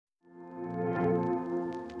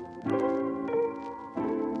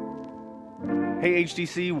Hey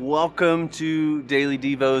HDC, welcome to Daily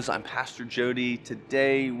Devos. I'm Pastor Jody.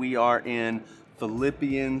 Today we are in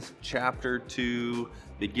Philippians chapter 2,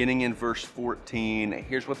 beginning in verse 14.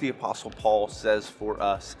 Here's what the Apostle Paul says for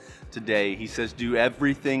us today. He says, "Do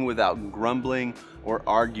everything without grumbling or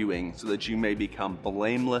arguing, so that you may become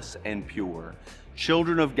blameless and pure,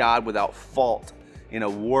 children of God without fault in a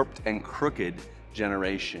warped and crooked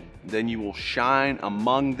generation. Then you will shine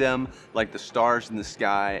among them like the stars in the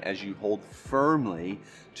sky as you hold firmly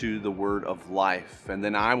to the word of life. And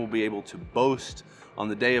then I will be able to boast on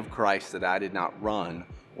the day of Christ that I did not run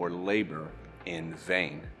or labor in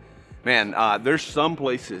vain." Man, there's some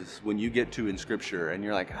places when you get to in Scripture and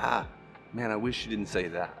you're like, man, I wish you didn't say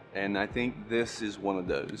that. And I think this is one of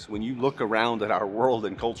those. When you look around at our world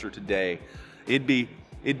and culture today, it'd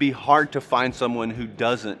be hard to find someone who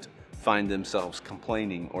doesn't find themselves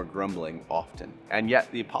complaining or grumbling often. And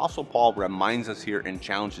yet the Apostle Paul reminds us here and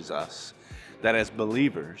challenges us that as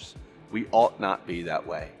believers, we ought not be that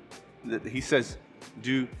way. He says,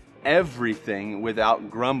 do everything without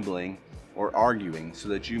grumbling or arguing, so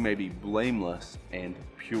that you may be blameless and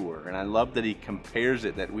pure. And I love that he compares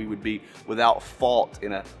it, that we would be without fault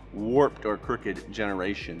in a warped or crooked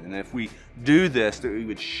generation. And if we do this, that we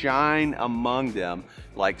would shine among them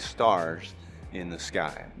like stars in the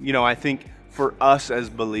sky. You know, I think for us as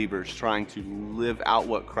believers, trying to live out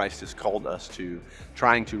what Christ has called us to,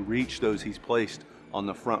 trying to reach those he's placed on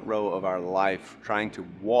the front row of our life, trying to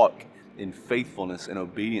walk in faithfulness and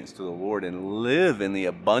obedience to the Lord and live in the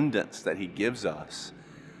abundance that he gives us,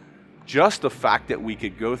 just the fact that we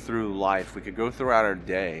could go through life, we could go throughout our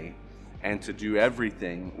day, and to do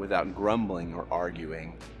everything without grumbling or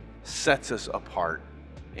arguing sets us apart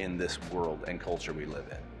in this world and culture we live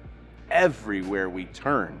in. Everywhere we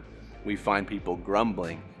turn, we find people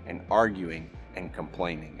grumbling and arguing and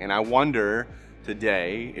complaining. And I wonder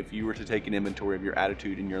today, if you were to take an inventory of your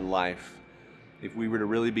attitude in your life, if we were to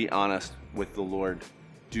really be honest with the Lord,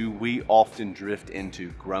 do we often drift into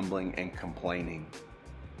grumbling and complaining?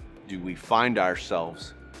 Do we find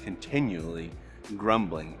ourselves continually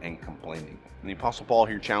grumbling and complaining? And the Apostle Paul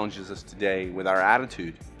here challenges us today with our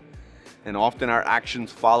attitude. And often our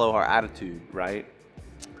actions follow our attitude, right?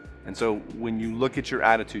 And so when you look at your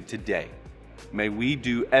attitude today, may we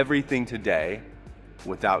do everything today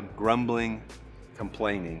without grumbling,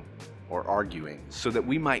 complaining, or arguing, so that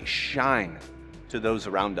we might shine to those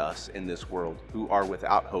around us in this world who are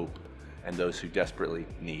without hope and those who desperately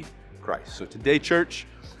need Christ. So today, church,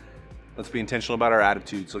 let's be intentional about our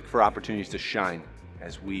attitudes. Look for opportunities to shine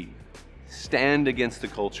as we stand against the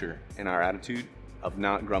culture in our attitude of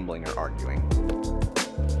not grumbling or arguing.